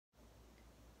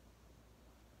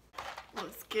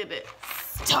let's get it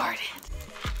started.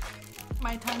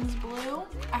 My tongue's blue.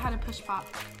 I had a push pop,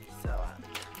 so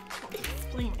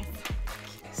explain it.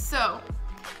 So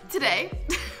today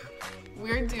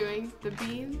we're doing the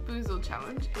Bean Boozled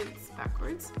challenge. It's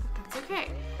backwards, but that's okay.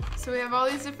 So we have all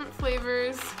these different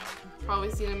flavors.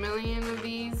 Probably seen a million of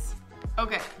these.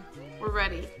 Okay, we're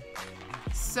ready.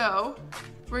 So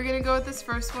we're gonna go with this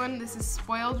first one. This is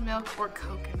spoiled milk or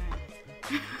coconut.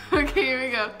 Okay, here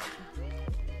we go.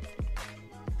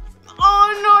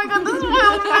 Oh no, I got the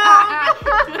spoiled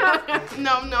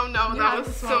milk. No, that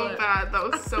was so bad. That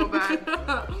was so bad.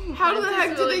 How the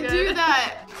heck did they do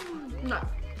that? No.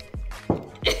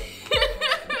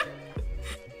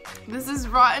 This is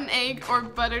rotten egg or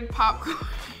buttered popcorn.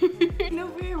 No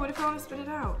fear, what if I want to spit it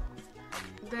out?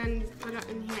 Then put it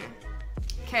in here.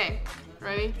 Okay,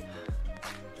 ready?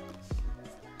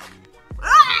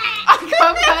 I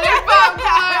got buttered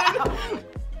popcorn.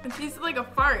 It tastes like a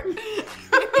fart.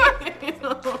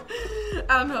 I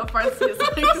don't know what farts taste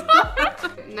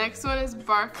like. Next one is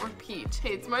barf or peach.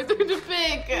 Hey, it's my turn to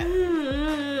pick.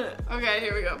 Okay,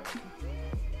 here we go.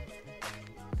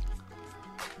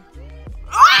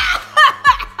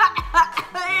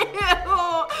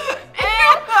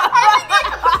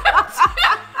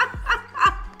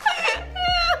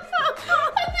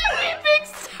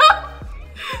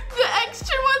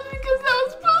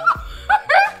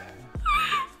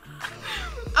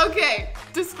 Okay,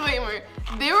 disclaimer.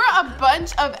 There were a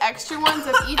bunch of extra ones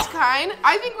of each kind.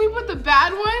 I think we put the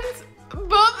bad ones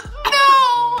both.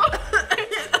 No!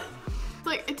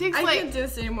 Like, it takes I like. can't do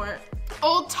this anymore.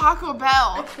 Old Taco Bell.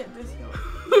 I can't do this anymore.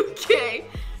 Okay,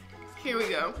 here we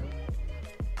go.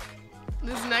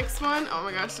 This next one, oh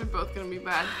my gosh, they're both gonna be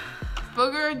bad.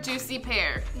 Booger juicy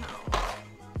pear.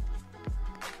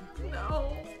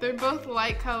 No. They're both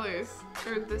light colors.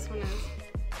 Or this one is.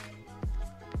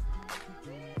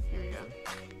 Here we go.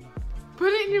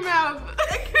 Put it in your mouth.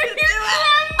 I can't do it.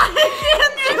 I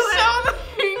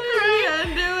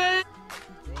can't do it.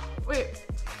 Wait.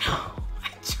 No, I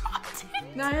dropped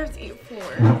it. Now I have to eat 4.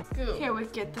 Scoop. Here, we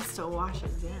get this to wash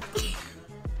it down.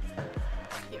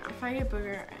 Yeah, if I get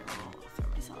booger, I will throw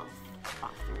myself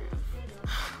off the roof.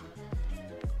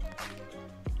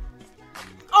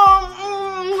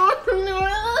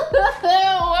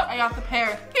 I got the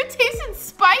pear. It tasted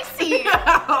spicy.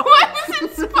 Why is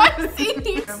it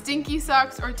spicy? Stinky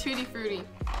socks or Tutti Frutti?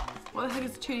 What the heck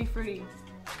is Tutti Frutti?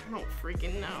 I don't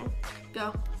freaking know.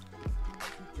 Go.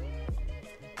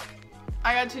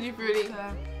 I got Tutti Frutti.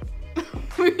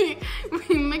 Okay.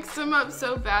 we mixed them up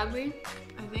so badly.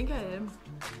 I think I did.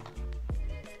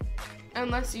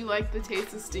 Unless you like the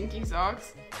taste of stinky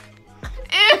socks.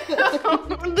 Ew.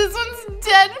 This one's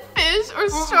dead fish or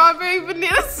strawberry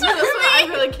banana smoothie. No, this one I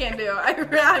really can't do. I'm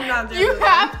not doing You this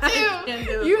have one. to. I can't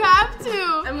do this You one. have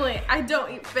to. Emily, I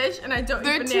don't eat fish and I don't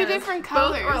They're eat bananas. two different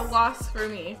colors. Both are a loss for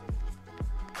me.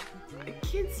 I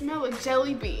can't smell a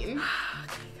jelly bean.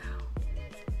 Okay, go.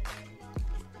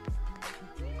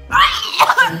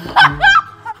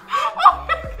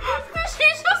 Did she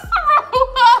just throw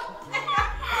up?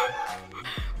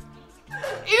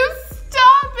 You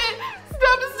stop it!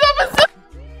 Stop it, stop it, stop it!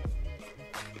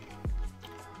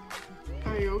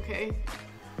 Are you okay?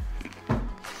 I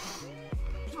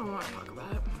don't want to talk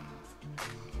about it.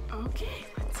 Okay,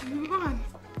 let's move on.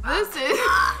 This is...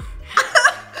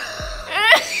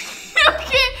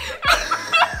 Okay.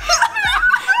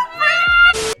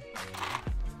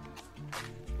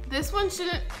 This one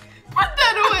shouldn't... Put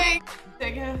that away!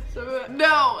 Take it.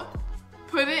 No!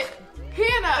 Put it...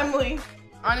 Hannah! Emily.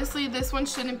 Honestly, this one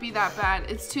shouldn't be that bad.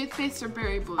 It's toothpaste or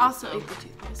berry blue. Also so. eat the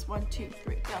toothpaste. 1, 2,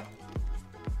 3, go.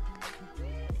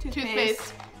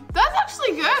 Toothpaste. That's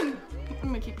actually good. I'm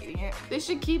gonna keep eating it. They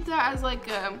should keep that as like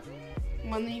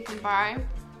one that you can buy.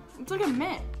 It's like a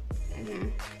mint.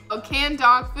 A canned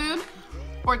dog food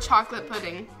or chocolate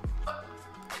pudding.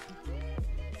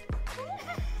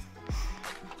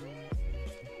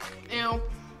 Ew.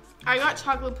 I got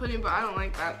chocolate pudding, but I don't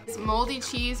like that. It's moldy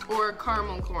cheese or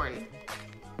caramel corn.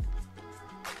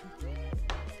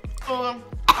 Oh,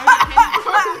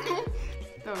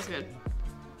 that was good.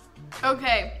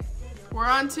 Okay, we're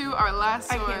on to our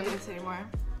last one. I can't do this anymore.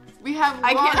 We have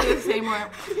I can't do this anymore.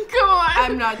 Come on.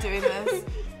 I'm not doing this.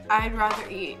 I'd rather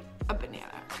eat a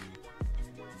banana.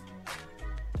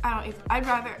 I'd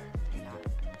rather, no.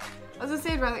 I was gonna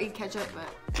say I'd rather eat ketchup, but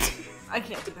I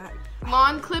can't do that.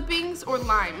 Lawn clippings or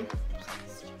lime?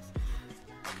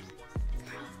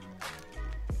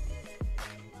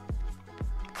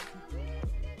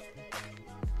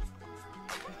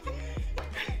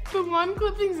 The lawn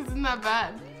clippings isn't that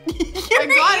bad. I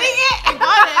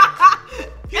got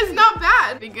it. It's not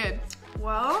bad. Be good.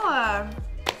 Well,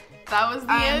 That was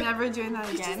the I end. am never doing that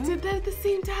We again. just did that at the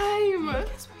same time. I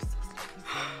guess we're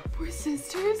sisters. We're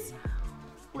sisters?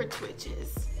 We're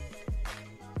twitches.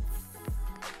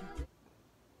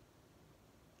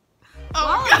 Oh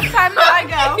Well, my God. it's time that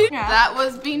I go. Yeah. That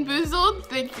was Bean Boozled.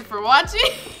 Thank you for watching.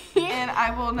 And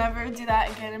I will never do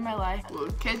that again in my life.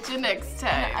 We'll catch you next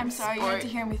time. I'm sorry you had to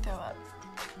hear me throw up.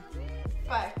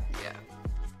 Bye. Yeah.